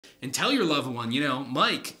And tell your loved one, you know,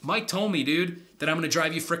 Mike told me, dude, that I'm gonna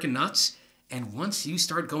drive you frickin' nuts. And once you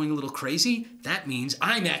start going a little crazy, that means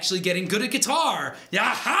I'm actually getting good at guitar.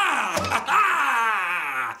 Yaha! Ha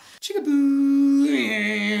ha! Chickaboo!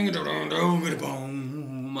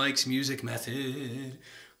 Mike's music method.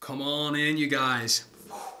 Come on in, you guys.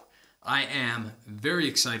 I am very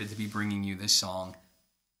excited to be bringing you this song.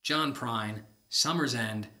 John Prine, Summer's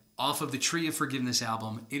End, off of the Tree of Forgiveness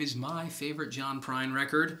album. It is my favorite John Prine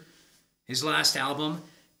record. His last album.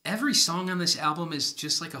 Every song on this album is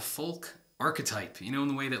just like a folk archetype, you know, in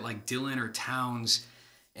the way that like Dylan or Townes.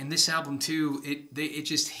 And this album too, it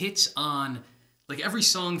just hits on, like every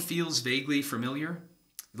song feels vaguely familiar.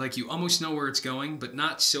 Like you almost know where it's going, but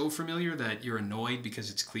not so familiar that you're annoyed because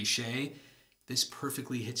it's cliche. This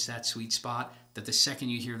perfectly hits that sweet spot that the second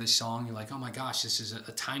you hear this song, you're like, oh my gosh, this is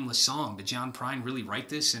a timeless song. Did John Prine really write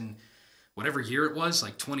this in whatever year it was,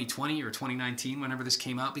 like 2020 or 2019, whenever this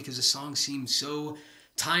came out? Because the songs seem so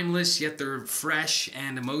timeless, yet they're fresh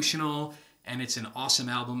and emotional. And it's an awesome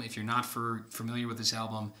album. If you're not familiar with this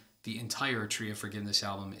album, the entire Tree of Forgiveness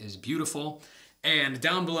album is beautiful. And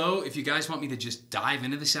down below, if you guys want me to just dive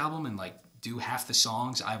into this album and like do half the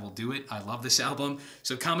songs, I will do it. I love this album.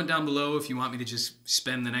 So comment down below if you want me to just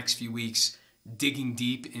spend the next few weeks digging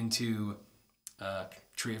deep into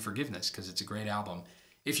Tree of Forgiveness, because it's a great album.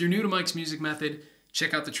 If you're new to Mike's Music Method,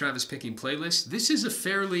 check out the Travis Picking playlist. This is a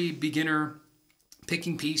fairly beginner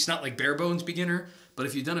picking piece, not like bare bones beginner, but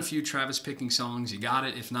if you've done a few Travis Picking songs, you got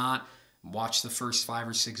it. If not, watch the first 5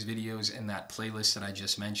 or 6 videos in that playlist that I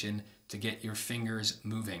just mentioned to get your fingers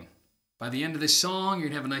moving. By the end of this song, you're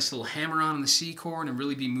gonna have a nice little hammer on the C chord and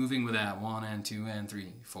really be moving with that 1 and 2 and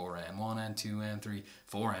 3, 4 and 1 and 2 and 3,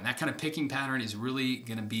 4 and. That kind of picking pattern is really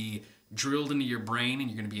gonna be drilled into your brain, and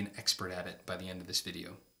you're gonna be an expert at it by the end of this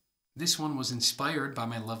video. This one was inspired by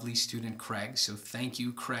my lovely student Craig, so thank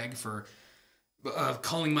you, Craig, for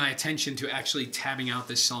calling my attention to actually tabbing out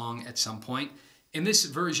this song at some point. In this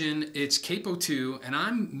version, it's Capo 2, and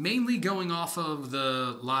I'm mainly going off of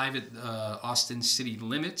the live at Austin City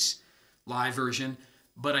Limits live version,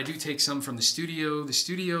 but I do take some from the studio. The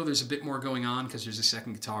studio, there's a bit more going on because there's a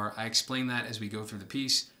second guitar. I explain that as we go through the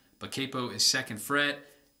piece, but Capo is 2nd fret,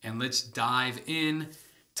 and let's dive in.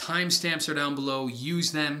 Timestamps are down below.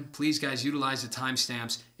 Use them. Please, guys, utilize the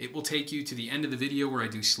timestamps. It will take you to the end of the video where I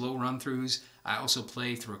do slow run-throughs. I also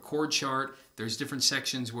play through a chord chart. There's different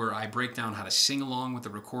sections where I break down how to sing along with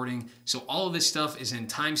the recording. So all of this stuff is in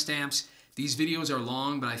timestamps. These videos are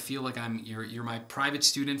long, but I feel like you're my private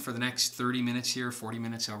student for the next 30 minutes here, 40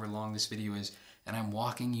 minutes, however long this video is, and I'm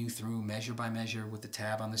walking you through measure by measure with the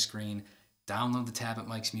tab on the screen. Download the tab at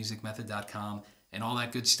mikesmusicmethod.com. and all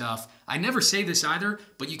that good stuff. I never say this either,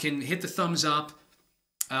 but you can hit the thumbs up.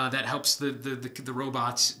 That helps the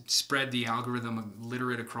robots spread the algorithm,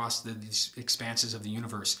 litter it across the expanses of the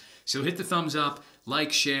universe. So hit the thumbs up,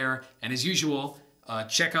 like, share, and as usual,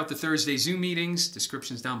 check out the Thursday Zoom meetings.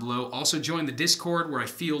 Description's down below. Also join the Discord where I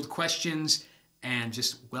field questions, and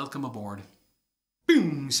just welcome aboard.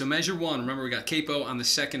 Boom! So measure 1. Remember, we got Capo on the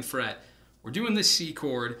 2nd fret. We're doing this C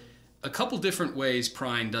chord. A couple different ways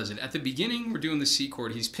Prine does it. At the beginning, we're doing the C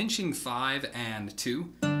chord. He's pinching 5 and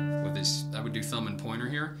 2 with his, I would do thumb and pointer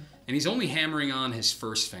here. And he's only hammering on his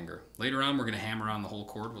 1st finger. Later on, we're gonna hammer on the whole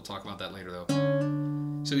chord. We'll talk about that later though.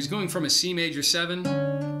 So he's going from a C major 7,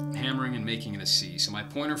 hammering and making it a C. So my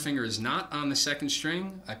pointer finger is not on the 2nd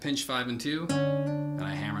string. I pinch 5 and 2, and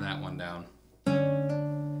I hammer that one down.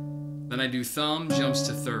 Then I do thumb, jumps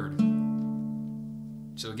to 3rd.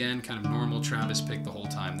 So again, kind of normal Travis pick the whole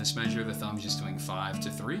time. This measure, the thumb's just doing 5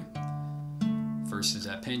 to 3. First is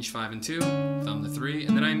that pinch, 5 and 2, thumb to 3,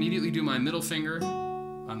 and then I immediately do my middle finger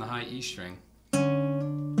on the high E string. 3,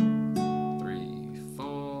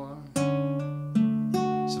 4.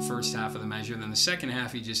 It's the first half of the measure. Then the second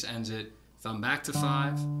half, he just ends it, thumb back to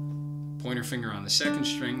 5, pointer finger on the 2nd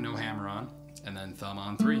string, no hammer on, and then thumb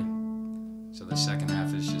on 3. So the second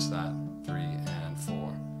half is just that, 3 and 4.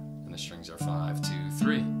 And the strings are 5, 2,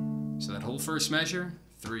 3. So that whole first measure,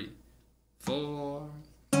 3, 4.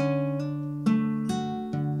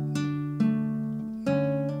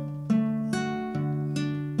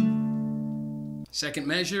 Second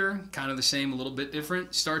measure, kind of the same, a little bit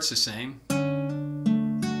different. Starts the same.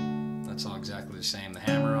 That's all exactly the same. The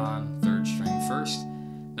hammer on, 3rd string first.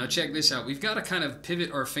 Now check this out. We've got to kind of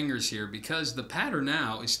pivot our fingers here because the pattern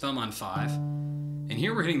now is thumb on 5. And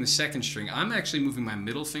here we're hitting the 2nd string. I'm actually moving my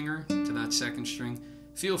middle finger to that 2nd string.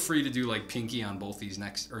 Feel free to do like pinky on both these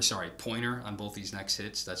next, or sorry, pointer on both these next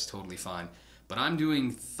hits. That's totally fine. But I'm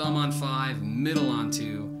doing thumb on 5, middle on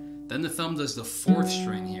 2. Then the thumb does the 4th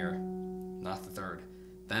string here, not the 3rd.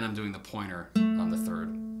 Then I'm doing the pointer on the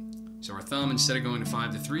 3rd. So our thumb, instead of going to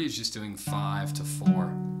 5 to 3, is just doing 5 to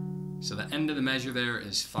 4. So the end of the measure there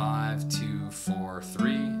is 5, 2, 4,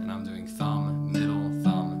 3, and I'm doing thumb, middle,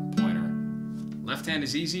 thumb, pointer. Left hand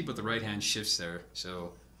is easy, but the right hand shifts there.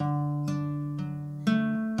 So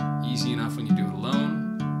easy enough when you do it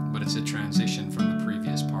alone, but it's a transition from the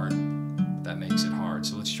previous part that makes it hard.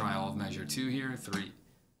 So let's try all of measure 2 here. 3,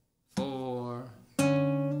 4.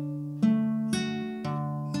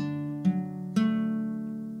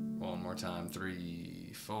 One more time.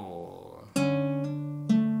 3, 4.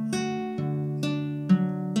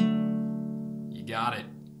 You got it.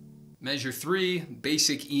 Measure 3,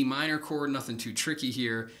 basic E minor chord, nothing too tricky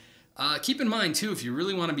here. Keep in mind too, if you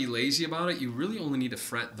really want to be lazy about it, you really only need to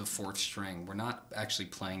fret the 4th string. We're not actually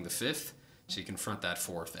playing the 5th, so you can fret that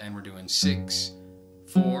 4th. And we're doing 6,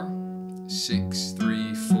 4, 6,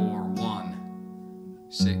 3, 4, 1.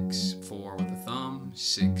 6, 4 with the thumb,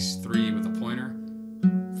 6, 3 with the pointer,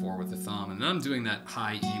 4 with the thumb. And then I'm doing that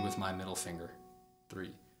high E with my middle finger. 3,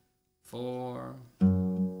 4.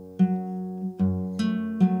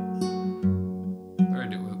 I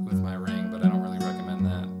do it with my ring, but I don't really recommend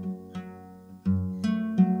that.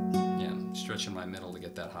 Stretching my middle to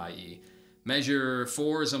get that high E. Measure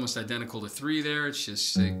 4 is almost identical to 3 there. It's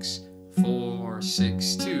just 6, 4,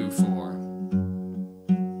 6, 2, 4.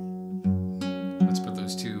 Let's put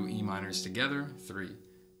those 2 E minors together. 3,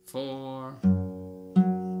 4.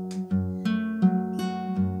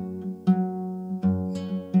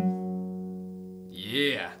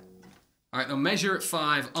 Yeah. All right, now measure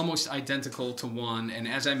 5, almost identical to 1. And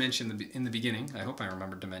as I mentioned in the beginning, I hope I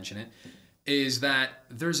remembered to mention it, is that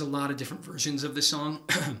there's a lot of different versions of this song.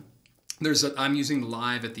 I'm using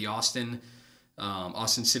live at the Austin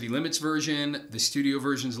City Limits version. The studio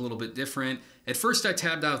version's a little bit different. At first I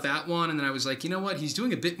tabbed out that one, and then I was like, you know what? He's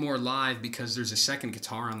doing a bit more live because there's a second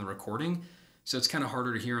guitar on the recording, so it's kind of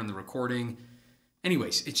harder to hear on the recording.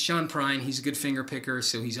 Anyways, it's John Prine. He's a good finger picker,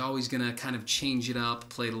 so he's always going to kind of change it up,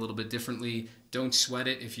 play it a little bit differently. Don't sweat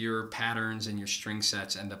it if your patterns and your string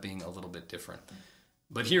sets end up being a little bit different.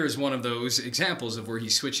 But here is one of those examples of where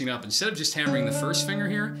he's switching up. Instead of just hammering the first finger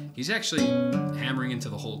here, he's actually hammering into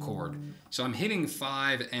the whole chord. So I'm hitting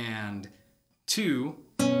 5 and 2,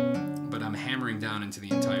 but I'm hammering down into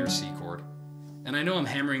the entire C chord. And I know I'm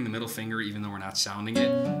hammering the middle finger even though we're not sounding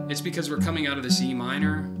it. It's because we're coming out of this E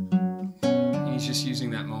minor, and he's just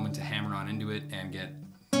using that moment to hammer on into it and get,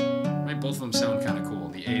 right, both of them sound kind of cool.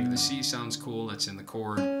 The A to the C sounds cool, that's in the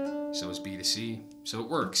chord, so is B to C, so it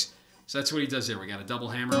works. So that's what he does there. We got a double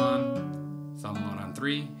hammer on, thumb alone on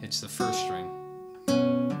 3, hits the first string. So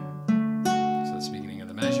that's the beginning of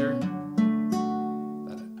the measure.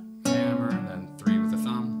 That hammer, and then 3 with the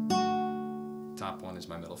thumb. Top one is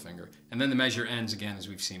my middle finger. And then the measure ends again as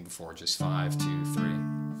we've seen before, just 5, 2, 3,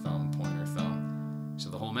 thumb, pointer, thumb. So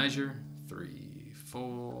the whole measure, 3,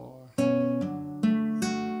 4.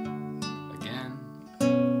 Again.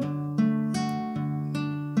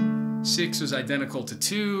 6 was identical to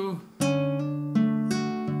 2.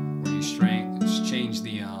 Change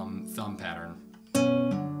the thumb pattern.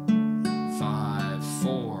 5,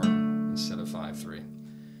 4 instead of 5, 3.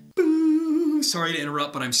 Boo! Sorry to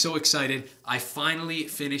interrupt, but I'm so excited. I finally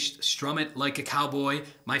finished Strum It Like a Cowboy,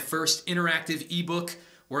 my first interactive ebook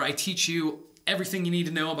where I teach you everything you need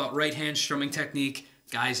to know about right-hand strumming technique.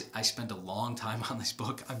 Guys, I spent a long time on this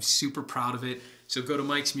book. I'm super proud of it. So go to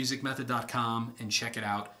mikesmusicmethod.com and check it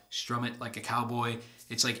out. Strum It Like a Cowboy.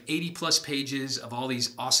 It's like 80+ pages of all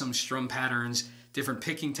these awesome strum patterns, different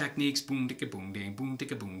picking techniques, boom ticka boom dang, boom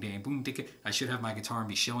ticka boom dang, boom ticka. I should have my guitar and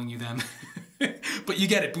be showing you them. But you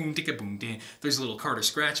get it, boom ticka boom dang. There's a little Carter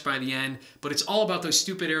scratch by the end, but it's all about those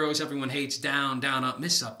stupid arrows everyone hates, down, down, up,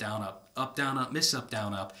 miss, up, down, up, down, up, miss, up,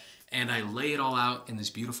 down, up. And I lay it all out in this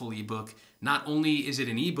beautiful ebook. Not only is it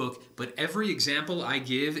an ebook, but every example I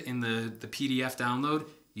give in the PDF download,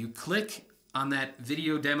 you click on that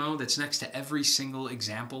video demo that's next to every single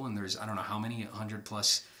example, and there's, I don't know how many,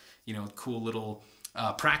 100+, you know, cool little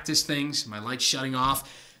practice things. My light's shutting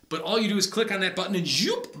off. But all you do is click on that button and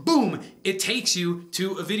zoop, boom, it takes you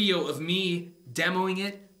to a video of me demoing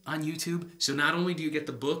it on YouTube. So not only do you get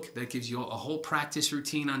the book that gives you a whole practice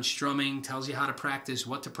routine on strumming, tells you how to practice,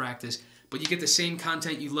 what to practice, but you get the same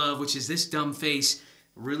content you love, which is this dumb face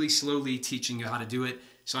really slowly teaching you how to do it.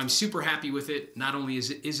 So I'm super happy with it. Not only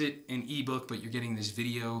is it an ebook, but you're getting this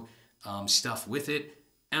video stuff with it.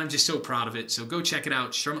 And I'm just so proud of it. So go check it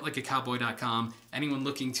out, strumitlikeacowboy.com. Anyone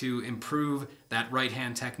looking to improve that right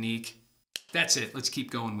hand technique. That's it. Let's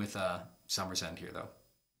keep going with Summer's End here though.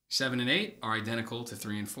 7 and 8 are identical to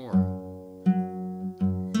 3 and 4.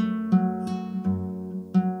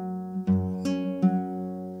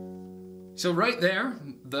 So right there,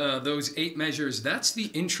 those 8 measures, that's the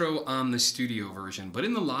intro on the studio version. But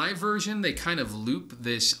in the live version, they kind of loop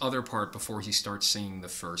this other part before he starts singing the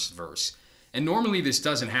first verse. And normally this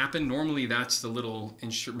doesn't happen. Normally that's the little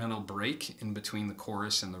instrumental break in between the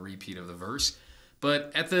chorus and the repeat of the verse.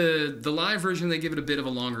 But at the live version, they give it a bit of a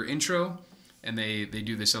longer intro, and they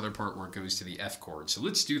do this other part where it goes to the F chord. So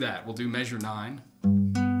let's do that. We'll do measure 9.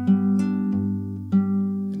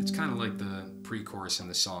 And it's kind of like the pre-chorus in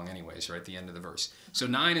the song anyways, right? The end of the verse. So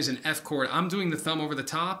 9 is an F chord. I'm doing the thumb over the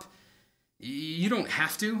top. You don't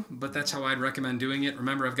have to, but that's how I'd recommend doing it.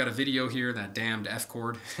 Remember, I've got a video here, that damned F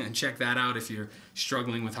chord, and check that out if you're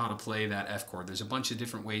struggling with how to play that F chord. There's a bunch of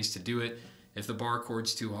different ways to do it. If the bar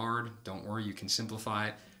chord's too hard, don't worry, you can simplify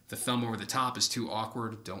it. If the thumb over the top is too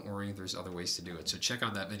awkward, don't worry, there's other ways to do it. So check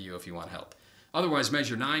out that video if you want help. Otherwise,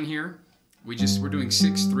 measure 9 here. We're doing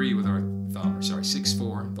 6-3 with our thumb, or sorry,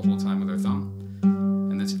 6-4 the whole time with our thumb.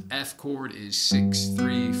 And this F chord is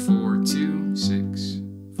 6-3-4-2,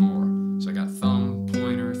 6-4. So I got thumb,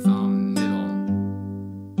 pointer, thumb, middle.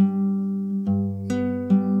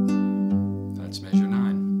 That's measure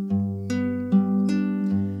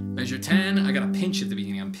 9. Measure 10, I got a pinch at the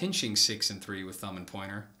beginning. I'm pinching 6 and 3 with thumb and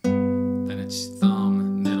pointer. Then it's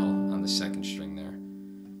thumb, middle on the second string there.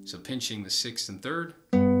 So pinching the 6th and 3rd,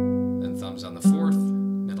 then thumbs on the 4th,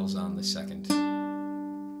 middle's on the 2nd.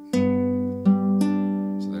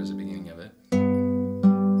 So there's the beginning of it.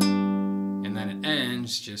 And then it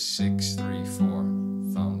ends just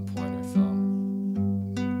 6-3-4, thumb, pointer,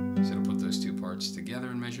 thumb. So to put those two parts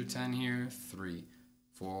together in measure 10 here,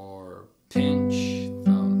 3-4, pinch,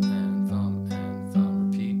 thumb, and thumb, and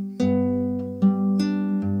thumb, repeat.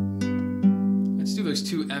 Let's do those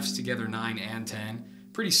two Fs together, 9 and 10.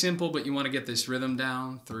 Pretty simple, but you want to get this rhythm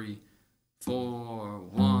down. 3, 4,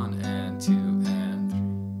 1, and 2, and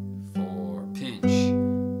 3, 4, pinch,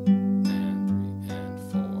 and 3,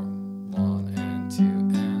 and 4, 1, and 2,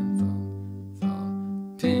 and thumb,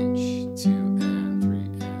 thumb, pinch, 2, and 3,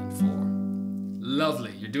 and 4.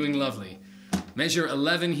 Lovely, you're doing lovely. Measure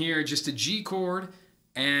 11 here, just a G chord,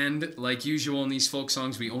 and like usual in these folk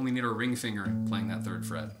songs, we only need our ring finger playing that 3rd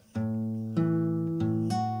fret.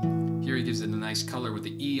 Here he gives it a nice color with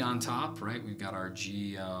the E on top, right? We've got our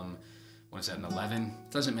G, what is that, an 11?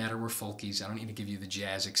 Doesn't matter, we're folkies. I don't need to give you the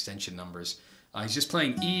jazz extension numbers. He's just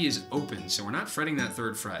playing E is open, so we're not fretting that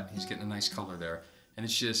 3rd fret. He's getting a nice color there. And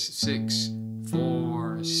it's just 6,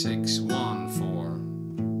 4, 6, 1, 4.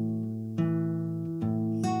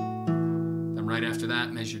 Then right after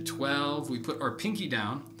that, measure 12, we put our pinky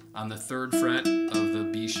down on the 3rd fret of the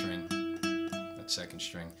B string, that 2nd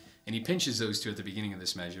string. And he pinches those two at the beginning of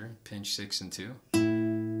this measure, pinch 6 and 2.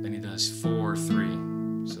 Then he does 4, 3.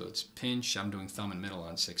 So it's pinch, I'm doing thumb and middle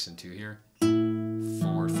on 6 and 2 here.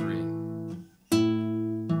 4, 3.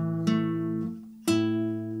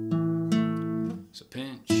 So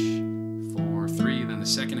pinch, 4, 3. Then the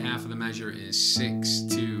second half of the measure is 6,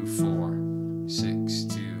 2, 4. 6,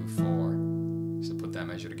 2, 4. So put that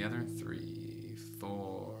measure together. 3,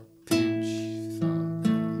 4, pinch, thumb,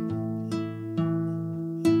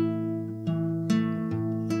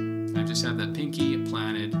 and I just have that pinky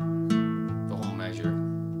planted the whole measure.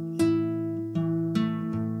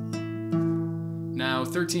 Now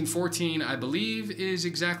 13, 14, I believe, is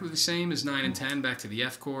exactly the same as 9 and 10. Back to the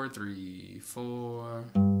F chord, 3, 4.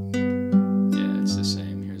 Yeah, it's the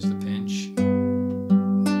same. Here's the pinch.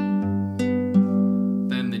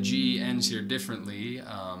 Then the G ends here differently.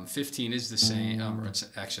 15 is the same, or it's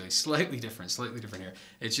actually slightly different here.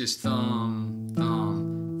 It's just thumb,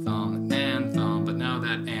 thumb, thumb, and thumb, but now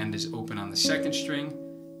that and is open on the 2nd string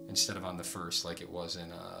instead of on the 1st like it was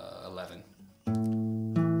in 11.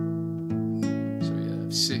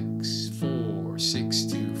 6, 4, 6,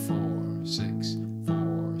 2, 4, 6,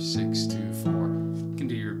 4, 6, 2, 4. You can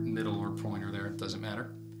do your middle or pointer there, it doesn't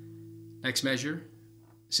matter. Next measure,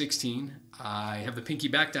 16. I have the pinky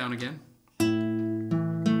back down again. A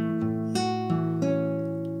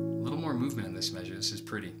little more movement in this measure, this is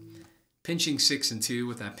pretty. Pinching 6 and 2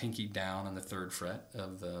 with that pinky down on the 3rd fret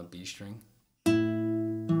of the B string.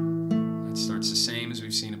 It starts the same as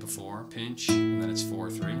we've seen it before, pinch, and then it's 4,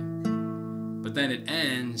 3. But then it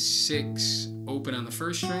ends 6 open on the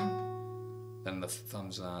 1st string, then the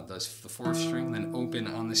thumbs does the 4th string, then open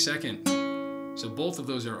on the 2nd. So both of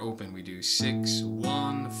those are open. We do 6,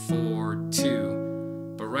 1, 4,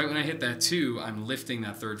 2. But right when I hit that 2, I'm lifting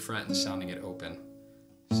that 3rd fret and sounding it open.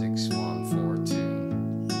 6, 1, 4,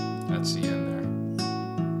 2. That's the end there.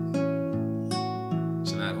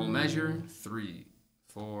 So that whole measure, 3,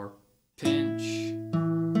 4, pinch,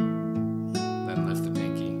 then lift the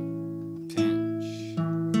pinky. Pinch.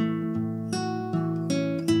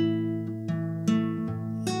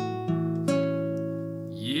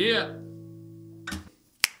 Yeah.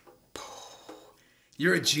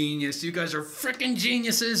 You're a genius. You guys are freaking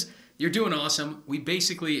geniuses. You're doing awesome. We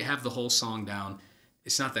basically have the whole song down.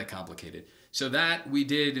 It's not that complicated. So that we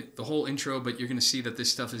did the whole intro, but you're going to see that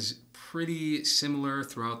this stuff is pretty similar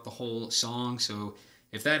throughout the whole song. So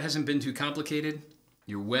if that hasn't been too complicated,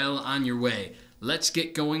 you're well on your way. Let's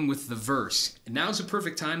get going with the verse. And now's the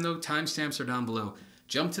perfect time though. Timestamps are down below.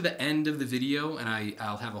 Jump to the end of the video and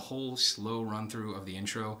I'll have a whole slow run through of the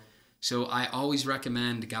intro. So I always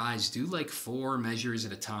recommend, guys, do like 4 measures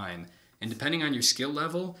at a time. And depending on your skill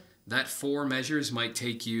level, that 4 measures might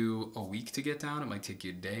take you a week to get down. It might take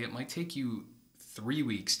you a day. It might take you 3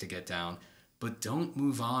 weeks to get down. But don't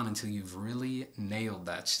move on until you've really nailed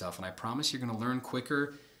that stuff. And I promise you're going to learn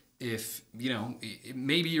quicker if, you know,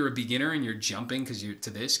 maybe you're a beginner and you're jumping because you're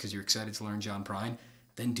excited to learn John Prine.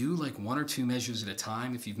 Then do like 1 or 2 measures at a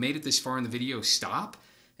time. If you've made it this far in the video, stop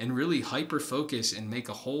and really hyper focus and make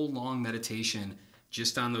a whole long meditation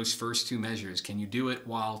just on those first 2 measures. Can you do it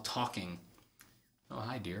while talking? Oh,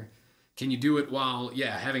 hi, dear. Can you do it while,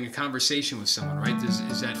 having a conversation with someone, right?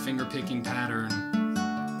 Is that finger picking pattern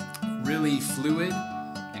really fluid?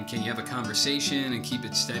 And can you have a conversation and keep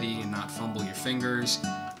it steady and not fumble your fingers?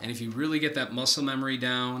 And if you really get that muscle memory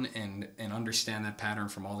down and understand that pattern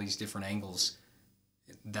from all these different angles,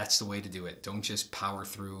 that's the way to do it. Don't just power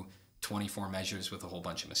through 24 measures with a whole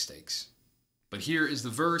bunch of mistakes. But here is the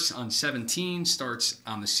verse on 17, starts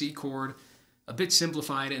on the C chord, a bit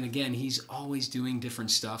simplified, and again, he's always doing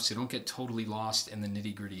different stuff, so don't get totally lost in the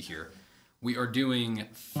nitty-gritty here. We are doing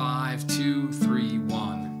 5, 2, 3,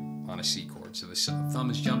 1 on a C chord. So the thumb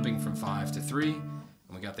is jumping from 5 to 3, and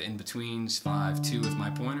we got the in-betweens, 5, 2 with my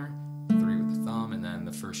pointer, 3 with the thumb, and then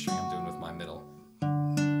the first string I'm doing with my middle.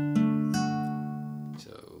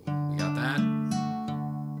 So we got that.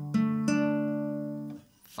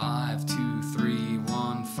 5, 2, 3,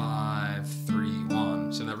 1, 5, 3,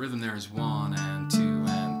 1. So that rhythm there is 1 and 2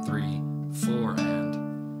 and 3, 4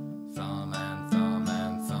 and thumb and thumb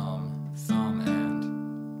and thumb, thumb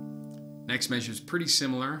and. Next measure is pretty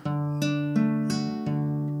similar.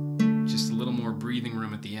 Just a little more breathing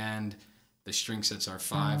room at the end. The string sets are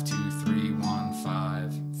 5, 2, 3, 1,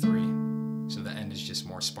 5, 3. So the end is just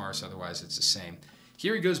more sparse, otherwise it's the same.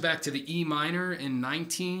 Here he goes back to the E minor in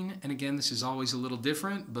 19, and again, this is always a little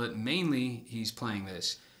different, but mainly he's playing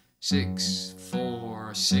this. 6,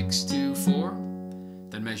 4, 6, 2, 4.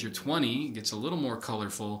 Then measure 20 gets a little more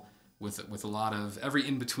colorful with a lot of, every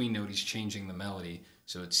in-between note he's changing the melody.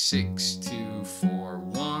 So it's 6, 2, 4,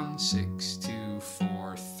 1, 6, 2,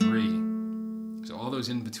 4, 3. So all those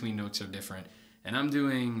in-between notes are different. And I'm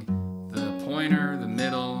doing the pointer, the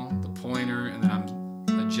middle, the pointer, and then I'm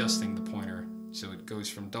adjusting the pointer. So it goes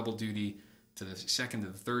from double duty to the second to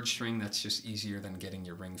the third string. That's just easier than getting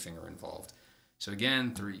your ring finger involved. So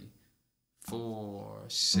again, 3, 4,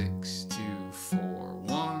 6, 2, 4,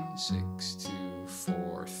 1, 6, 2,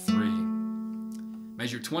 4, 3.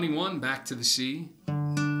 Measure 21 back to the C.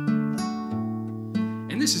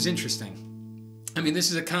 And this is interesting. I mean, this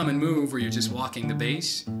is a common move where you're just walking the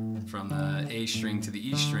bass from the A string to the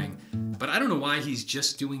E string. But I don't know why he's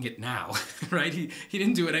just doing it now, right? He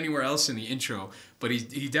didn't do it anywhere else in the intro, but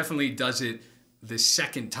he definitely does it the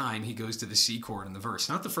second time he goes to the C chord in the verse.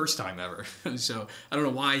 Not the first time ever. So I don't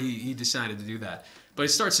know why he decided to do that. But it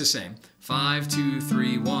starts the same. 5, 2,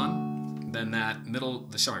 3, 1. Then that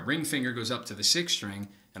ring finger goes up to the 6th string,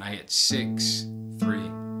 and I hit 6, 3.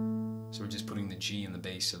 So we're just putting the G in the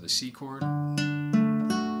bass of the C chord,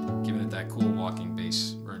 giving it that cool walking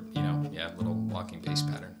bass, or, little walking bass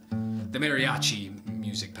pattern. The mariachi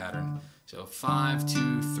music pattern. So 5,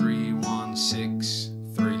 2, 3, 1, 6,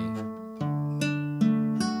 3.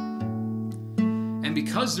 And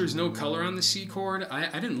because there's no color on the C chord,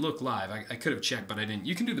 I didn't look live. I could have checked, but I didn't.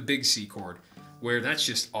 You can do the big C chord, where that's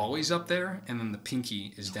just always up there, and then the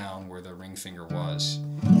pinky is down where the ring finger was.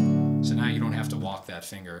 So now you don't have to walk that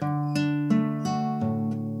finger,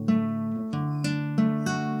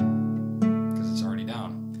 because it's already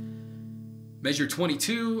down. Measure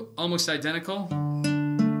 22, almost identical.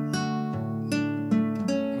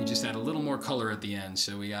 We just add a little more color at the end.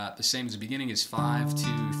 So we got the same as the beginning is 5,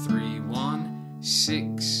 2, 3, 1,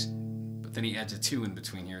 6. But then he adds a 2 in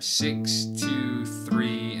between here. 6, 2,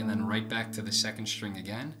 3, and then right back to the 2nd string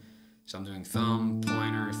again. So I'm doing thumb,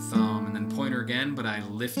 pointer, thumb, and then pointer again, but I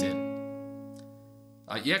lift it.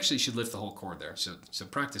 You actually should lift the whole chord there. So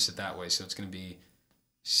practice it that way. So it's going to be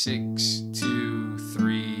 6, 2,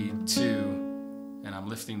 3, 2. And I'm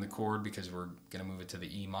lifting the chord because we're going to move it to the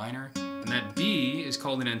E minor. And that B is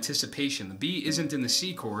called an anticipation. The B isn't in the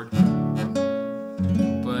C chord,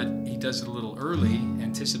 but he does does it a little early,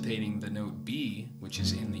 anticipating the note B, which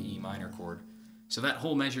is in the E minor chord. So that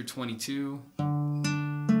whole measure 22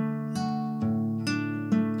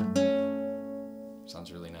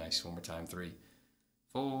 sounds really nice. One more time, 3,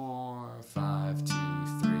 4, 5, 2,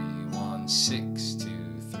 3, 1, 6, 2,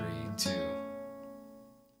 3, 2.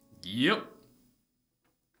 Yep.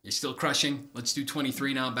 You're still crushing. Let's do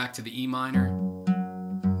 23 now, back to the E minor.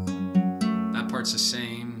 That part's the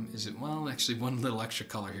same. Is it? Well, actually one little extra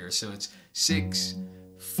color here. So it's 6,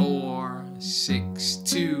 4, 6,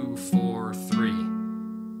 2, 4, 3.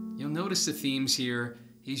 You'll notice the themes here.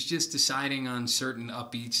 He's just deciding on certain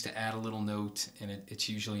upbeats to add a little note, and it's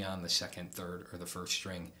usually on the second, third, or the first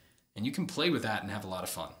string. And you can play with that and have a lot of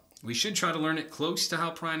fun. We should try to learn it close to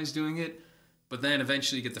how Prine is doing it, but then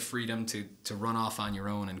eventually you get the freedom to run off on your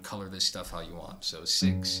own and color this stuff how you want. So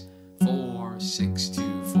 6, 4, 6,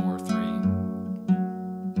 2, 4, 3.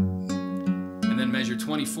 And then measure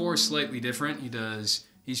 24 is slightly different.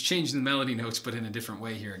 He's changing the melody notes, but in a different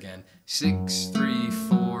way here again. 6, 3,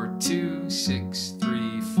 4, 2, 6,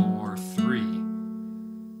 3, 4, 3.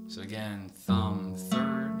 So again, thumb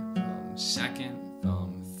third, thumb second,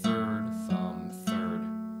 thumb third, thumb third.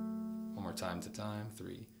 One more time to time.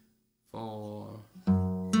 3, 4.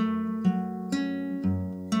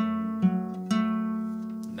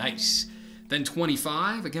 Nice. Then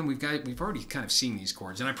 25, again, we've already kind of seen these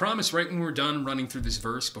chords. And I promise right when we're done running through this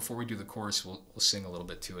verse, before we do the chorus, we'll sing a little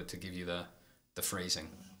bit to it to give you the phrasing.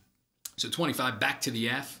 So 25, back to the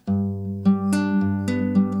F. A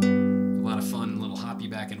lot of fun, little hoppy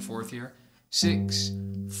back and forth here. 6,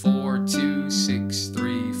 4, 2, 6,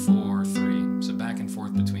 3, 4, 3. So back and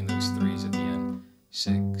forth between those threes at the end.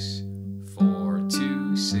 6, 4,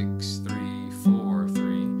 2, 6, 3, 4, 3.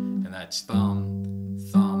 And that's thumb,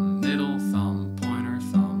 thumb, middle, thumb,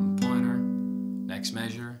 pointer, next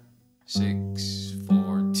measure. 6,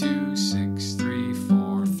 4, 2, 6, 3,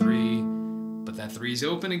 4, 3. But that 3's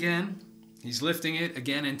open again. He's lifting it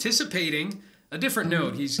again, anticipating a different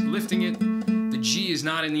note. He's lifting it. The G is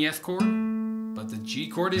not in the F chord, but the G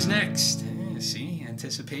chord is next. See,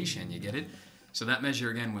 anticipation, you get it? So that measure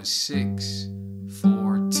again was 6,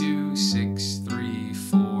 4, 2, 6, 3,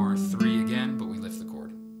 4, 3 again, but we lift the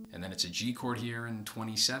chord. And then it's a G chord here in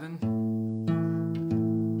 27.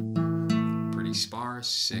 Pretty sparse.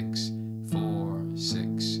 6, 4,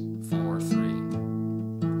 6, 4, 3.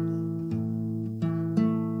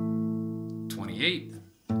 28.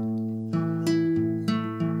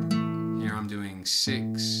 Here I'm doing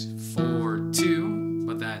 6, 4, 2,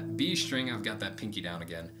 but that B string, I've got that pinky down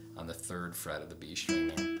again on the 3rd fret of the B string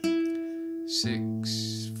there.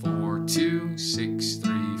 6, 4, 2, 6,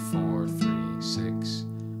 3, 4, 3, 6,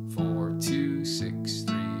 4, 2, 6,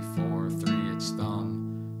 3, 4, 3. It's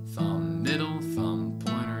thumb, thumb, middle, thumb,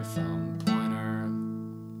 pointer, thumb, pointer.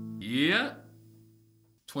 Yeah.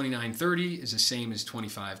 29-30 is the same as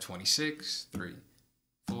 25-26. 3,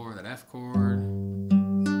 4, that F chord.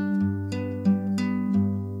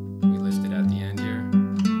 We lift it at the end here.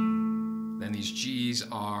 Then these G's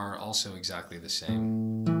are also exactly the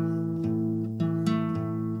same.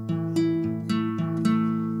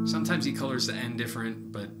 Sometimes he colors the end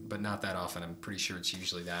different, but not that often. I'm pretty sure it's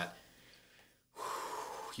usually that.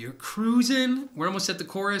 You're cruising. We're almost at the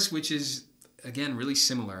chorus, which is, again, really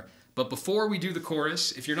similar. But before we do the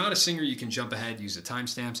chorus, if you're not a singer, you can jump ahead, use the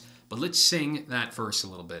timestamps. But let's sing that verse a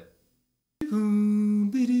little bit.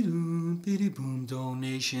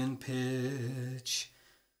 Donation pitch.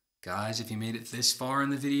 Guys, if you made it this far in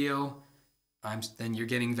the video, then you're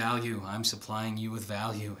getting value. I'm supplying you with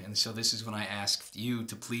value. And so this is when I ask you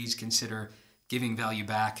to please consider giving value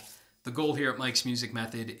back. The goal here at Mike's Music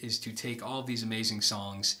Method is to take all of these amazing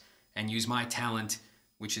songs and use my talent,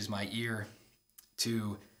 which is my ear,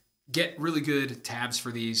 to get really good tabs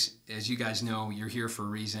for these. As you guys know, you're here for a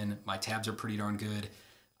reason. My tabs are pretty darn good.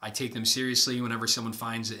 I take them seriously. Whenever someone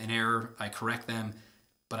finds an error, I correct them.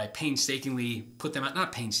 But I painstakingly put them out.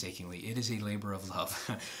 Not painstakingly, it is a labor of love.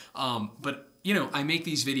 But you know, I make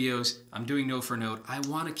these videos. I'm doing note for note. I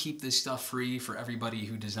want to keep this stuff free for everybody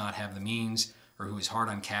who does not have the means, or who is hard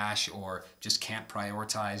on cash, or just can't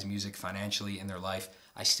prioritize music financially in their life.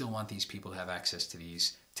 I still want these people to have access to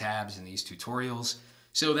these tabs and these tutorials.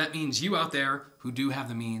 So that means you out there who do have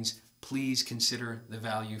the means, please consider the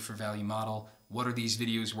value for value model. What are these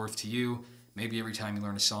videos worth to you? Maybe every time you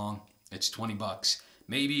learn a song, it's 20 bucks.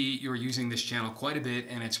 Maybe you're using this channel quite a bit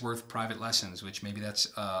and it's worth private lessons, which maybe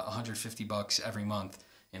that's 150 bucks every month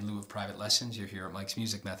in lieu of private lessons. You're here at Mike's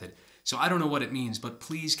Music Method. So I don't know what it means, but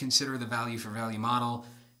please consider the value for value model.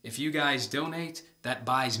 If you guys donate, that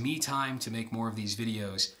buys me time to make more of these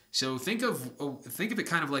videos. So think of it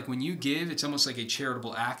kind of like when you give, it's almost like a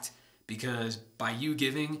charitable act, because by you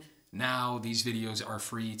giving, now these videos are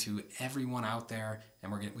free to everyone out there,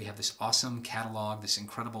 and we have this awesome catalog, this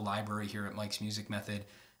incredible library here at Mike's Music Method.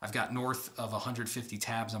 I've got north of 150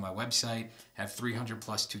 tabs on my website, have 300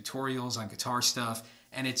 plus tutorials on guitar stuff,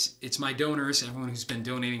 and it's my donors, everyone who's been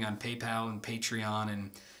donating on PayPal and Patreon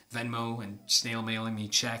and Venmo and snail mailing me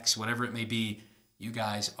checks, whatever it may be. You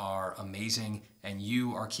guys are amazing, and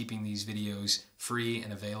you are keeping these videos free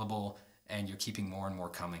and available, and you're keeping more and more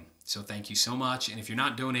coming. So thank you so much, and if you're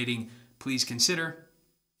not donating, please consider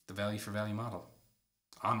the value for value model.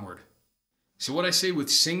 Onward. So what I say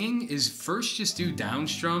with singing is first just do down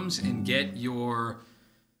strums and get your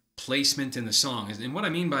placement in the song. And what I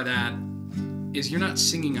mean by that is you're not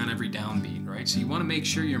singing on every downbeat, right? So you want to make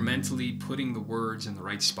sure you're mentally putting the words in the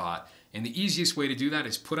right spot. And the easiest way to do that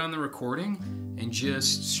is put on the recording and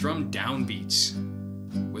just strum downbeats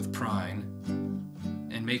with Prine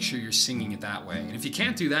and make sure you're singing it that way. And if you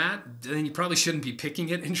can't do that, then you probably shouldn't be picking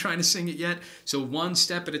it and trying to sing it yet. So one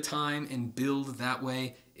step at a time and build that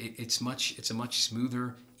way. It's a much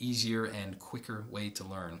smoother, easier, and quicker way to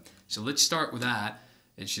learn. So let's start with that.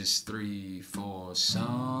 It's just 3, 4.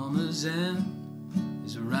 Summer's end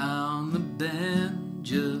is around the bend,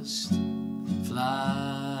 just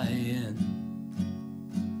flying.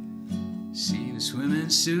 See, the swimming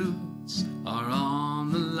suits are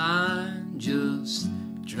on the line, just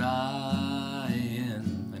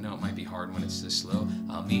drying. I know it might be hard when it's this slow.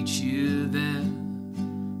 I'll meet you there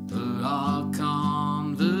for our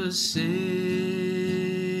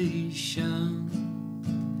conversation.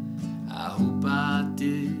 I hope I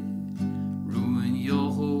did ruin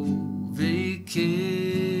your whole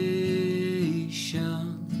vacation.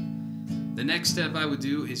 The next step I would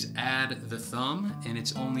do is add the thumb, and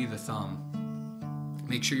it's only the thumb.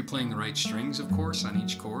 Make sure you're playing the right strings, of course, on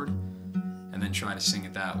each chord, and then try to sing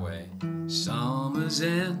it that way. Summer's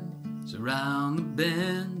end is around the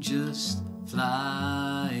bend, just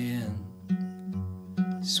flying.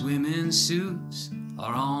 Swimming suits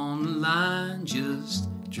are on the line, just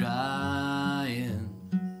drying.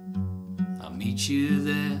 I'll meet you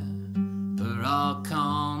there for our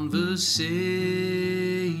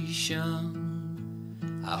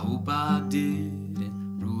conversation. I hope I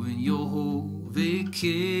didn't ruin your whole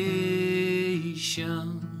vacation.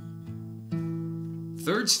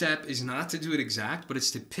 Third step is not to do it exact, but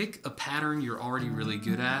it's to pick a pattern you're already really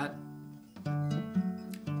good at.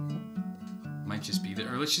 Might just be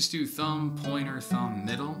there, or let's just do thumb, pointer, thumb,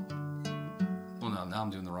 middle. Well, no, now I'm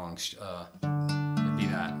doing the wrong, it'd be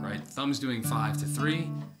that, right? Thumb's doing 5 to 3.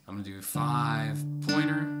 I'm gonna do 5,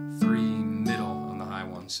 pointer, 3, middle on the high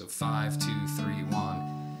one. So 5, 2, 3,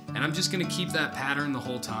 1. And I'm just gonna keep that pattern the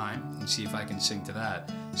whole time and see if I can sing to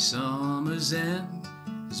that. Summer's end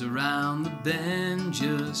is around the bend,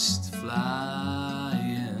 just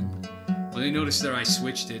flying. Well, you notice there I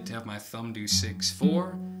switched it to have my thumb do 6,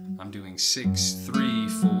 4. I'm doing 6, 3,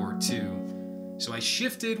 4, 2. So I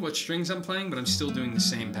shifted what strings I'm playing, but I'm still doing the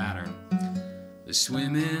same pattern. The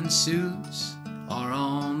swimming suits are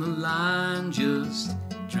on the line, just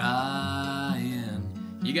drying.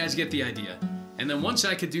 You guys get the idea. And then once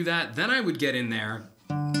I could do that, then I would get in there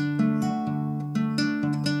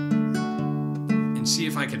and see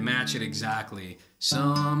if I could match it exactly.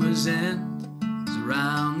 Summer's end is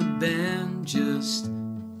around the bend, just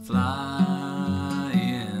flying.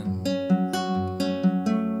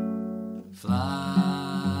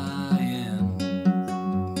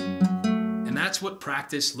 That's what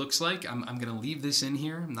practice looks like. I'm going to leave this in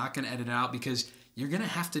here. I'm not going to edit it out because you're going to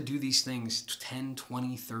have to do these things 10,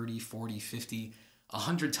 20, 30, 40, 50,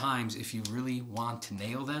 100 times if you really want to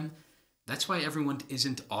nail them. That's why everyone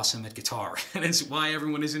isn't awesome at guitar. And it's why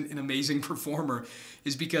everyone isn't an amazing performer,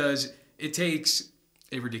 is because it takes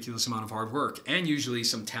a ridiculous amount of hard work and usually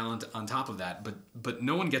some talent on top of that. But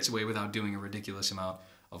no one gets away without doing a ridiculous amount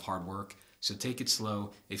of hard work. So take it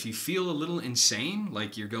slow. If you feel a little insane,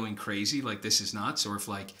 like you're going crazy, like this is nuts, or if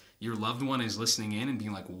like your loved one is listening in and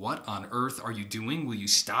being like, what on earth are you doing? Will you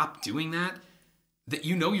stop doing that? That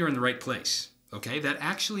you know you're in the right place, okay? That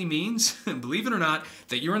actually means, believe it or not,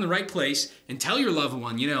 that you're in the right place, and tell your loved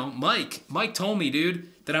one, you know, Mike told me, dude,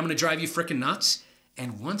 that I'm gonna drive you frickin' nuts.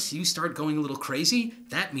 And once you start going a little crazy,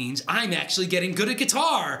 that means I'm actually getting good at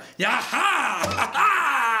guitar. Yaha!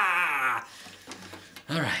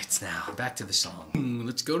 All right, now back to the song.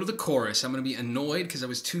 Let's go to the chorus. I'm gonna be annoyed because I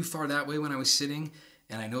was too far that way when I was sitting,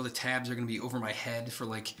 and I know the tabs are gonna be over my head for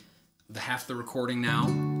like the half the recording now,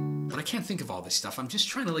 but I can't think of all this stuff. I'm just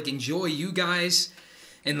trying to like enjoy you guys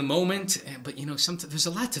in the moment, but you know, there's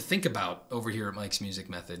a lot to think about over here at Mike's Music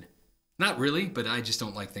Method. Not really, but I just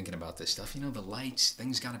don't like thinking about this stuff. You know, the lights,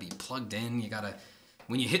 things gotta be plugged in. You gotta,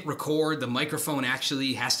 when you hit record, the microphone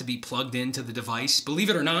actually has to be plugged into the device. Believe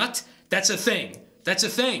it or not, that's a thing. That's a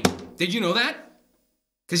thing. Did you know that?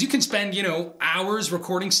 Because you can spend, you know, hours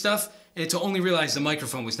recording stuff and to only realize the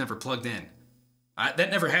microphone was never plugged in.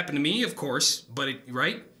 That never happened to me, of course, but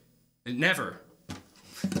right? It never.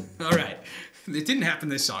 All right. It didn't happen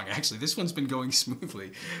this song, actually. This one's been going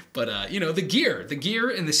smoothly. But, you know, the gear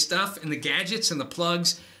and the stuff and the gadgets and the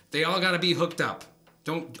plugs, they all got to be hooked up.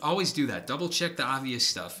 Don't always do that. Double check the obvious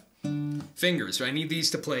stuff. Fingers, right? I need these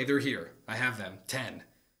to play. They're here. I have them. 10,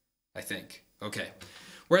 I think. Okay.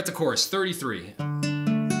 We're at the chorus. 33.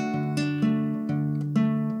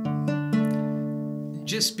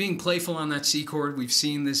 Just being playful on that C chord. We've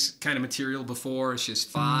seen this kind of material before. It's just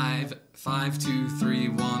 5, 5, 2, 3,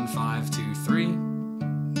 1, 5, 2, 3.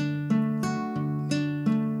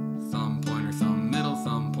 Thumb, pointer, thumb, middle,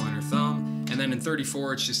 thumb, pointer, thumb. And then in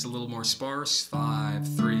 34, it's just a little more sparse.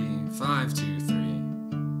 5, 3, 5, 2, 3.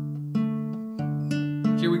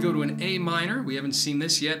 Here we go to an A minor. We haven't seen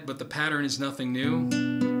this yet, but the pattern is nothing new.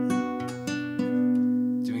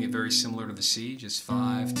 Doing it very similar to the C, just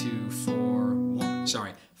 5, 2, 4, 1.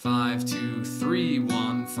 Sorry, 5, 2, 3,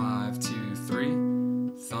 1, 5, 2, 3.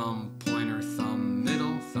 Thumb, pointer, thumb,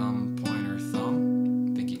 middle, thumb, pointer,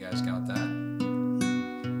 thumb. I think you guys got that.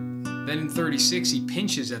 Then in 36, he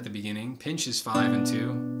pinches at the beginning. Pinches 5 and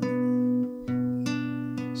 2.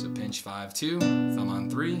 So pinch 5, 2, thumb on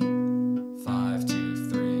 3, 5, 2,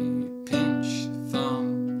 3, pinch,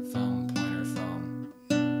 thumb, thumb, pointer, thumb.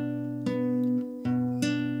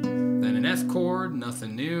 Then an F chord,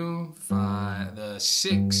 nothing new. 5, the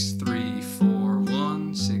 6, 3, 4,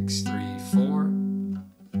 1, 6, 3, 4.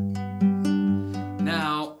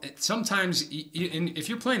 Now, sometimes, if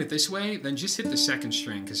you're playing it this way, then just hit the second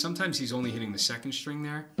string, because sometimes he's only hitting the second string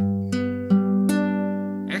there.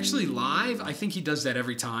 Actually, live, I think he does that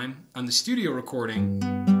every time. On the studio recording,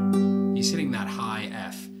 he's hitting that high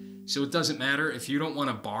F. So it doesn't matter. If you don't want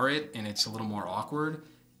to bar it and it's a little more awkward,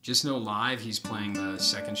 just know live he's playing the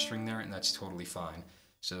second string there, and that's totally fine.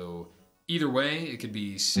 So either way, it could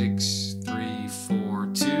be 6, 3, 4,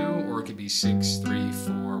 2, or it could be 6, 3,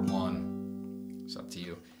 4, 1. It's up to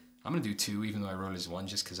you. I'm going to do 2, even though I wrote it as 1,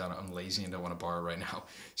 just because I'm lazy and don't want to bar it right now.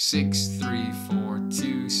 6, 3, 4,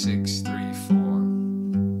 2, 6, 3, 4.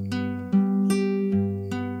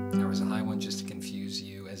 There was a high one just to confuse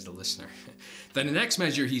you as the listener. Then the next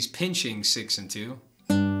measure, he's pinching 6 and 2.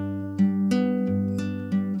 And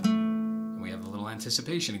we have a little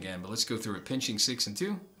anticipation again, but let's go through it. Pinching 6 and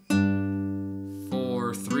 2.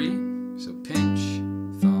 4, 3. So pinch,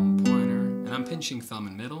 thumb, pointer. And I'm pinching thumb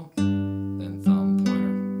and middle. Then thumb,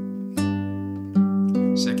 pointer.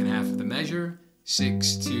 Second half of the measure,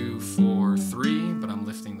 6, 2, 4, 3, but I'm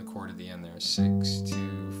lifting the chord at the end there. 6,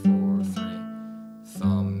 2, 4, 3.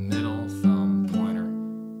 Thumb, middle, thumb, pointer.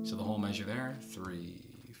 So the whole measure there, 3,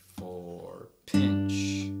 4,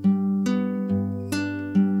 pinch.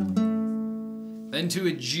 Then to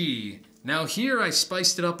a G. Now here I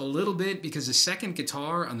spiced it up a little bit because the second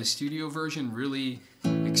guitar on the studio version really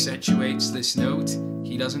accentuates this note.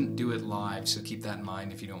 He doesn't do it live, so keep that in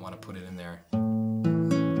mind if you don't want to put it in there.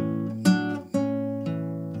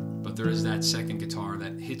 But there is that second guitar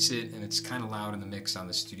that hits it, and it's kind of loud in the mix on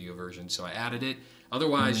the studio version, so I added it.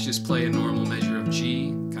 Otherwise, just play a normal measure of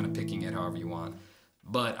G, kind of picking it however you want.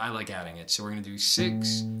 But I like adding it, so we're going to do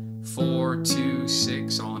 6, 4, 2,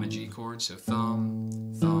 6, all on a G chord. So thumb,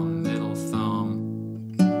 thumb, middle,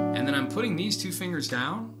 thumb. And then I'm putting these 2 fingers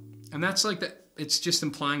down, and that's like that. It's just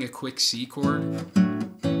implying a quick C chord.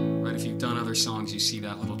 Right? If you've done other songs, you see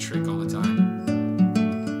that little trick all the time.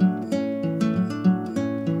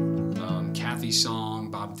 Kathy's song,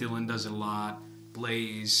 Bob Dylan does it a lot.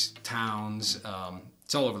 Blaze, Towns,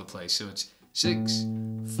 it's all over the place. So it's 6,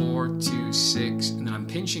 4, 2, 6, and then I'm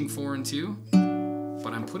pinching 4 and 2,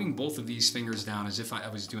 but I'm putting both of these fingers down as if I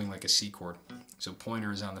was doing like a C chord. So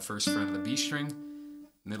pointer is on the first fret of the B string,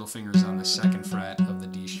 middle finger is on the second fret of the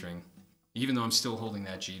D string, even though I'm still holding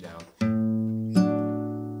that G down.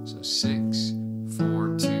 So 6,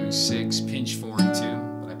 4, 2, 6, pinch 4 and 2,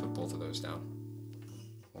 but I put both of those down.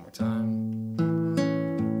 One more time.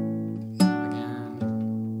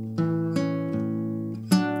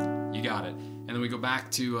 And then we go back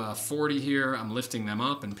to 40 here. I'm lifting them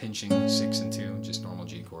up and pinching 6 and 2, just normal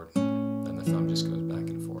G chord. Then the thumb just goes back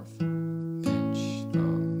and forth. Pinch,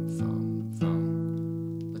 thumb, thumb,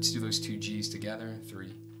 thumb. Let's do those 2 G's together.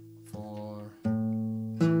 3, 4.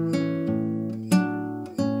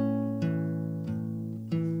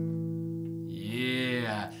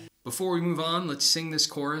 Yeah. Before we move on, let's sing this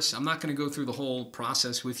chorus. I'm not going to go through the whole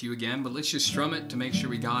process with you again, but let's just strum it to make sure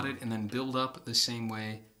we got it and then build up the same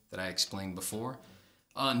way that I explained before.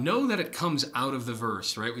 Know that it comes out of the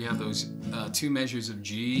verse, right? We have those 2 measures of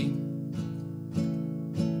G.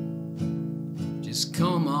 Just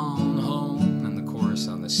come on home, and the chorus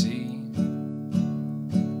on the C.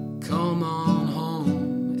 Come on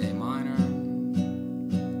home, A minor.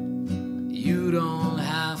 You don't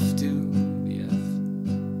have to, the F.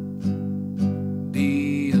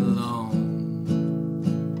 Be alone.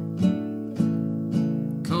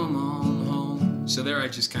 Come on home. So there I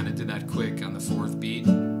just kind of did that quick on the 4th beat.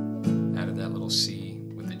 Added that little C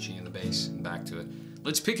with the G in the bass and back to it.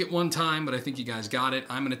 Let's pick it one time, but I think you guys got it.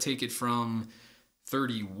 I'm going to take it from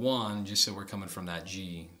 31, just so we're coming from that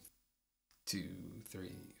G. 2,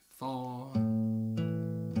 3, 4.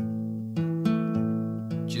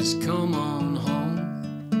 Just come on home.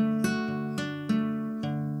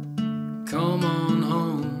 Come on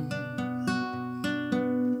home.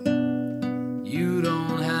 You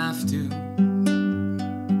don't have to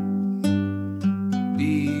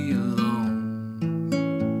be alone.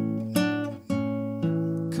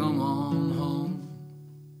 Come on home.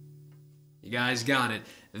 You guys got it.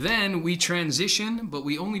 Then we transition, but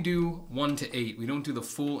we only do 1 to 8. We don't do the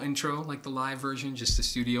full intro like the live version, just the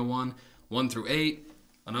studio one. 1 through 8,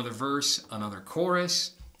 another verse, another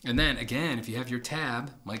chorus. And then again, if you have your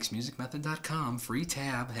tab, mikesmusicmethod.com, free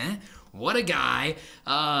tab, what a guy.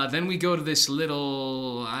 Then we go to this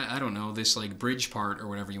little, I don't know, this like bridge part or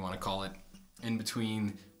whatever you want to call it, in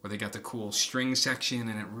between where they got the cool string section,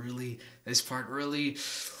 and it really, this part really,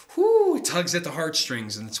 whoo, it tugs at the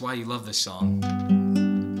heartstrings, and that's why you love this song.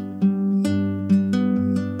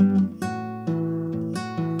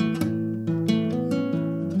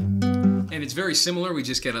 It's very similar, we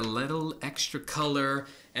just get a little extra color.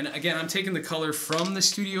 And again, I'm taking the color from the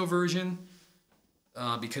studio version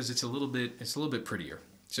because it's a little bit prettier.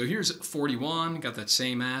 So here's 41, got that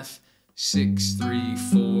same F, 6, 3,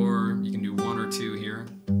 4. You can do 1 or 2 here.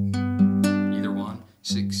 Either one.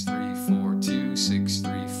 6, 3, 4, 2, 6,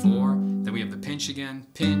 3, 4. Then we have the pinch again.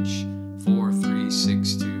 Pinch, 4, 3,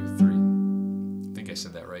 6, 2, 3. I think I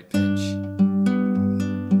said that right, pinch.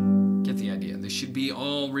 Should be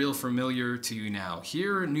all real familiar to you now.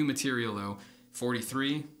 Here, new material though,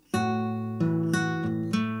 43.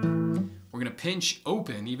 We're gonna pinch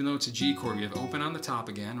open, even though it's a G chord. We have open on the top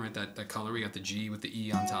again, right? That color, we got the G with the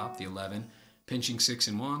E on top, the 11. Pinching 6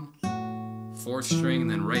 and 1, 4th string, and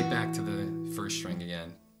then right back to the 1st string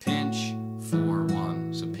again. Pinch, 4,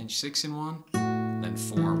 1. So pinch 6 and 1, then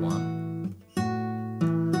 4, 1.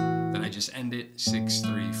 Then I just end it 6,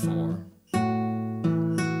 3, 4.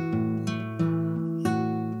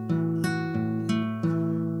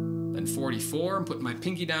 44, I'm putting my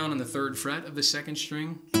pinky down on the 3rd fret of the 2nd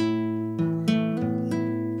string.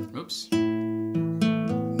 Oops.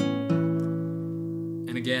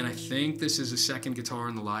 And again, I think this is a 2nd guitar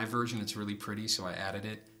in the live version. It's really pretty, so I added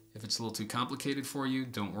it. If it's a little too complicated for you,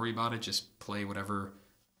 don't worry about it. Just play whatever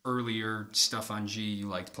earlier stuff on G you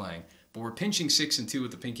liked playing. But we're pinching 6 and 2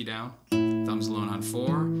 with the pinky down. Thumbs alone on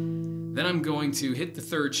 4. Then I'm going to hit the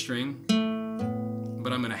 3rd string,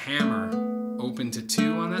 but I'm going to hammer open to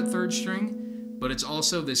 2 on that 3rd string, but it's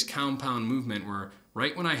also this compound movement where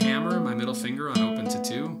right when I hammer my middle finger on open to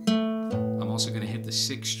 2, I'm also going to hit the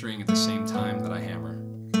 6th string at the same time that I hammer.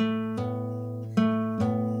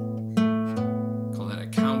 Call that a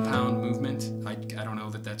compound movement. I don't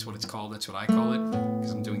know that that's what it's called, that's what I call it,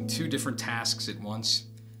 because I'm doing 2 different tasks at once,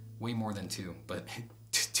 way more than 2, but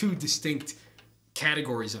 2 distinct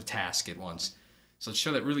categories of task at once. So let's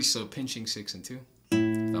show that really slow, pinching 6 and 2,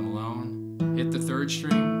 thumb alone. Hit the 3rd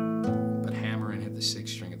string, but hammer and hit the 6th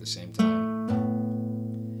string at the same time.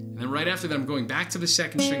 And then right after that, I'm going back to the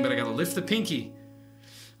 2nd string, but I gotta lift the pinky.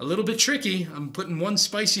 A little bit tricky. I'm putting one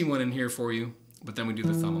spicy one in here for you, but then we do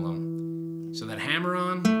the thumb alone. So that hammer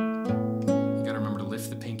on, you gotta remember to lift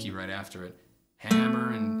the pinky right after it.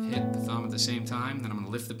 Hammer and hit the thumb at the same time. Then I'm gonna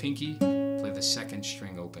lift the pinky, play the 2nd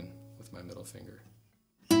string open with my middle finger.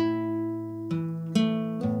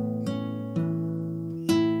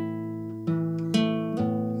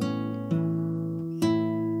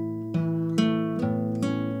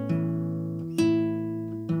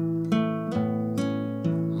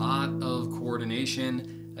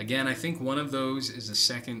 Again, I think one of those is the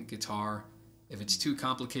 2nd guitar. If it's too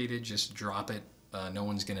complicated, just drop it. No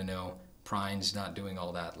one's gonna know. Prine's not doing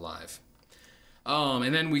all that live.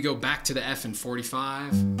 And then we go back to the F in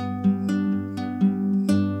 45.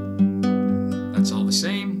 That's all the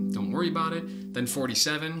same, don't worry about it. Then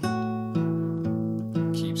 47,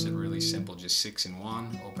 keeps it really simple, just 6 and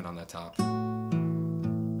 1, open on the top.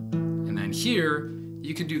 And then here,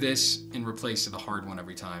 you can do this and replace the hard one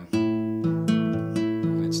every time.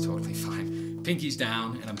 It's totally fine. Pinky's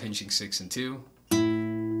down, and I'm pinching 6 and 2.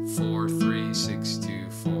 4, 3, 6, 2,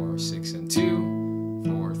 4, 6 and 2,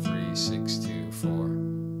 4, 3, 6, 2, 4.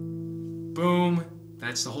 Boom.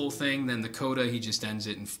 That's the whole thing. Then the coda, he just ends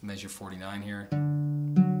it in measure 49 here.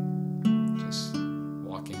 Just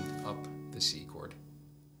walking up the C chord.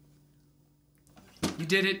 You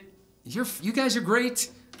did it. You guys are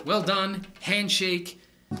great. Well done. Handshake.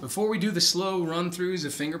 Before we do the slow run-throughs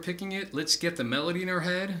of finger picking it, let's get the melody in our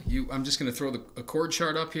head. I'm just going to throw a chord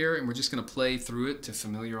chart up here, and we're just going to play through it to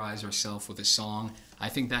familiarize ourselves with the song. I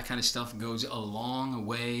think that kind of stuff goes a long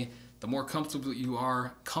way. The more comfortable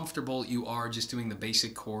you are just doing the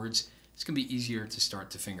basic chords, it's going to be easier to start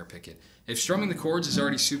to finger pick it. If strumming the chords is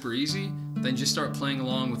already super easy, then just start playing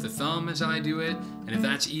along with the thumb as I do it. And if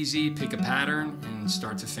that's easy, pick a pattern and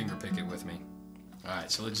start to finger pick it with me. All right,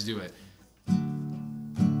 so let's do it.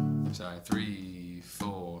 Sorry, 3,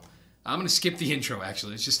 4. I'm going to skip the intro,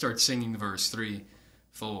 actually. Let's just start singing the verse. 3,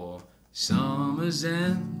 4. Summer's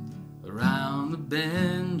end, around the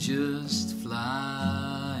bend, just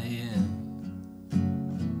flying.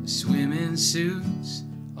 The swimming suits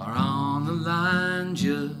are on the line,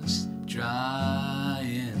 just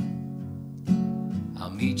drying.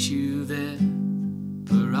 I'll meet you there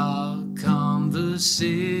for our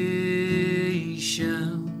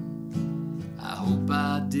conversation. I hope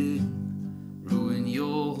I didn't ruin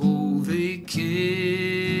your whole vacation.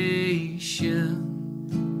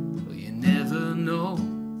 Well, you never know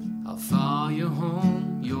how far you're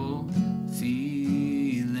home, you're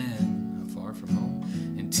feeling far from home,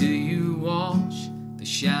 until you watch the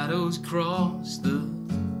shadows cross the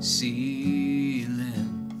ceiling.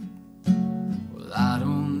 Well, I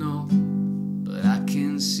don't know, but I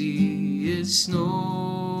can see it snowing.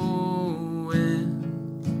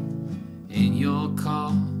 In your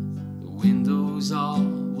car, the windows are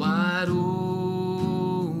wide open.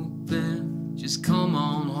 Just come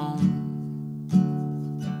on home.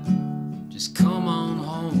 Just come on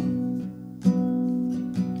home.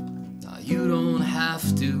 Now you don't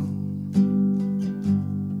have to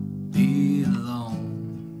be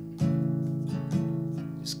alone.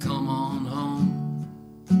 Just come on home.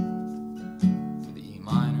 To the E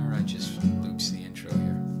minor, I just loops the intro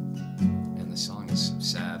here. And the song is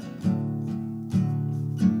sad.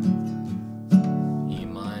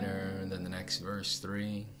 Verse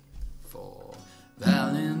 3, 4.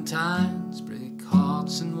 Valentines break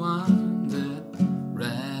hearts and wind at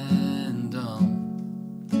random.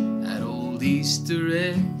 That old Easter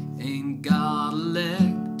egg ain't got a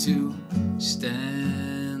leg to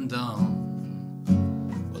stand on.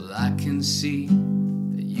 Well, I can see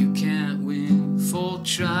that you can't win for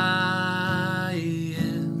trying.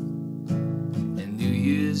 And New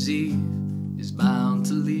Year's Eve is bound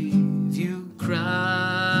to leave you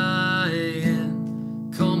crying.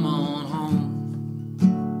 Come on home.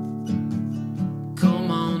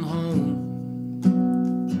 Come on home.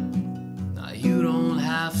 Now you don't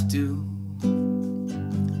have to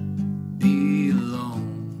be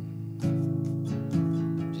alone.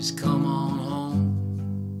 Just come on home.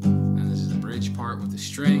 And this is the bridge part with the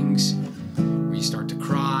strings where you start to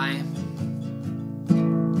cry.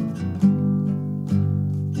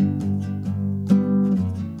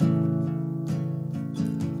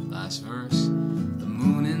 Last verse. The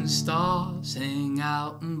moon and stars hang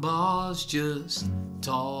out in bars just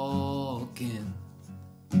talking.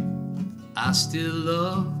 I still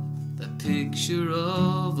love that picture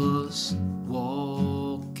of us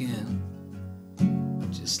walking,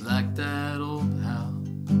 just like that old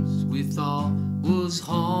house we thought was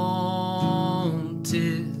haunted.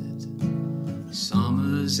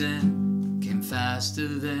 Summer's end came faster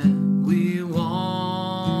than we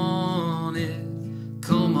wanted.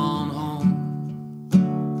 Come on home.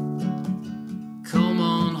 Come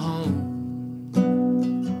on home.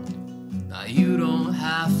 Now you don't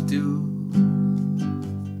have to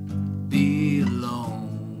be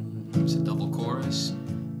alone. It's a double chorus.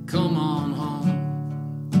 Come on home.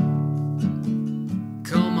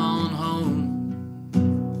 Come on home.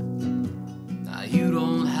 Now you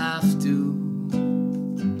don't have to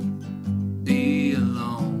be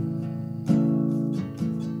alone.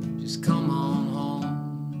 Just come on home.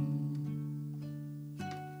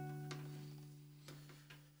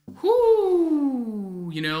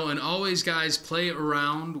 Whoo! You know, and always, guys, play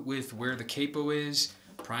around with where the capo is.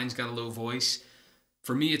 Prine's got a low voice.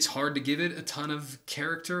 For me, it's hard to give it a ton of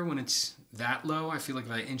character when it's that low. I feel like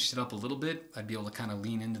if I inched it up a little bit, I'd be able to kind of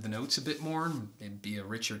lean into the notes a bit more and it'd be a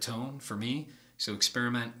richer tone for me. So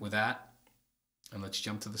experiment with that. And let's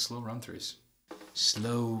jump to the slow run-throughs.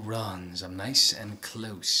 Slow runs. I'm nice and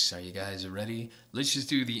close. Are you guys ready? Let's just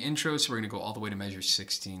do the intro. So we're going to go all the way to measure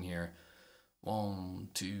 16 here. 1,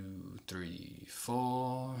 2, 3,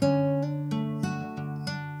 4.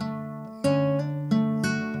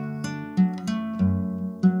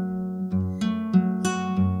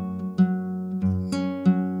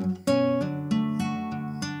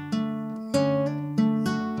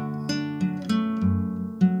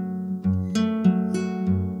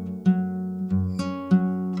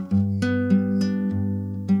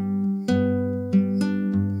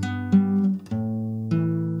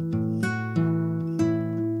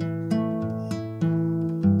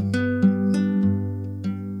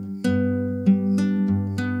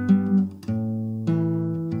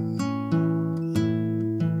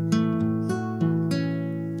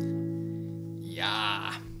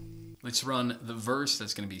 Let's run the verse.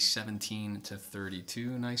 That's going to be 17 to 32,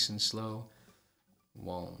 nice and slow.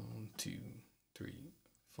 1, 2, 3,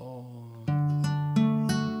 4.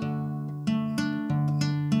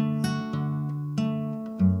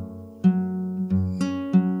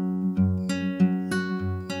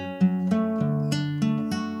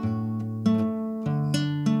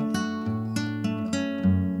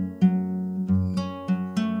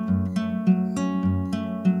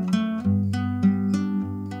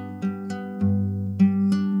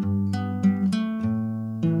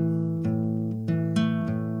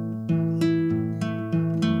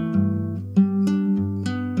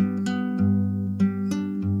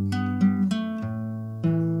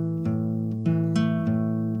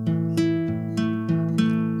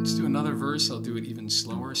 I'll do it even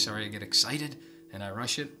slower. Sorry, I get excited and I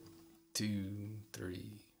rush it. 2,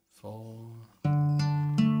 3, 4.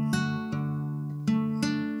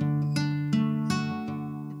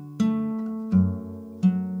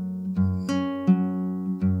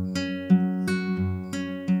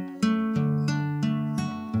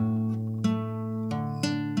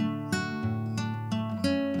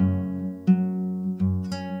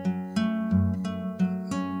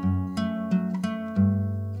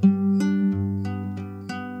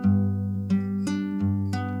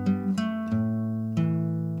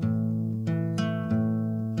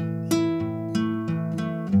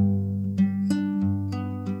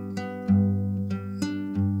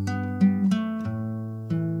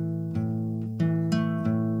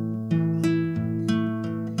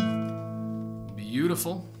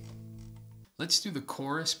 Beautiful. Let's do the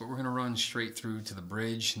chorus, but we're going to run straight through to the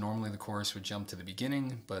bridge. Normally the chorus would jump to the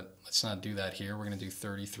beginning, but let's not do that here. We're going to do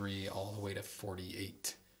 33 all the way to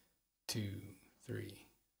 48. 2, 3,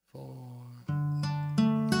 4.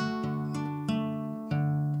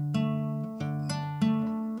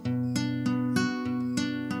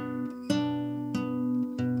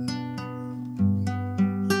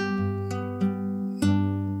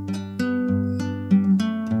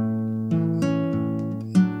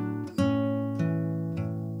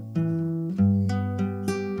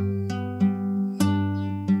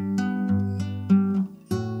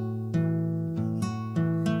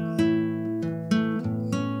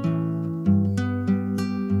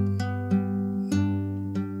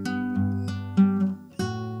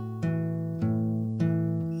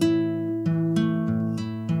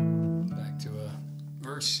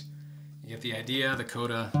 You get the idea, the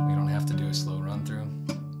coda. We don't have to do a slow run through.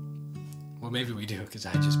 Well, maybe we do, because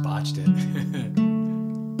I just botched it.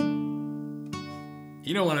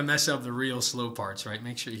 You don't want to mess up the real slow parts, right?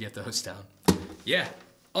 Make sure you get those down. Yeah,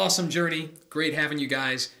 awesome journey. Great having you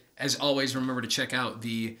guys. As always, remember to check out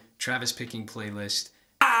the Travis Picking playlist.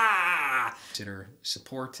 Consider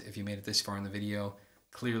support if you made it this far in the video.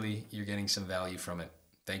 Clearly, you're getting some value from it.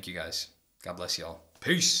 Thank you guys. God bless y'all.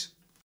 Peace.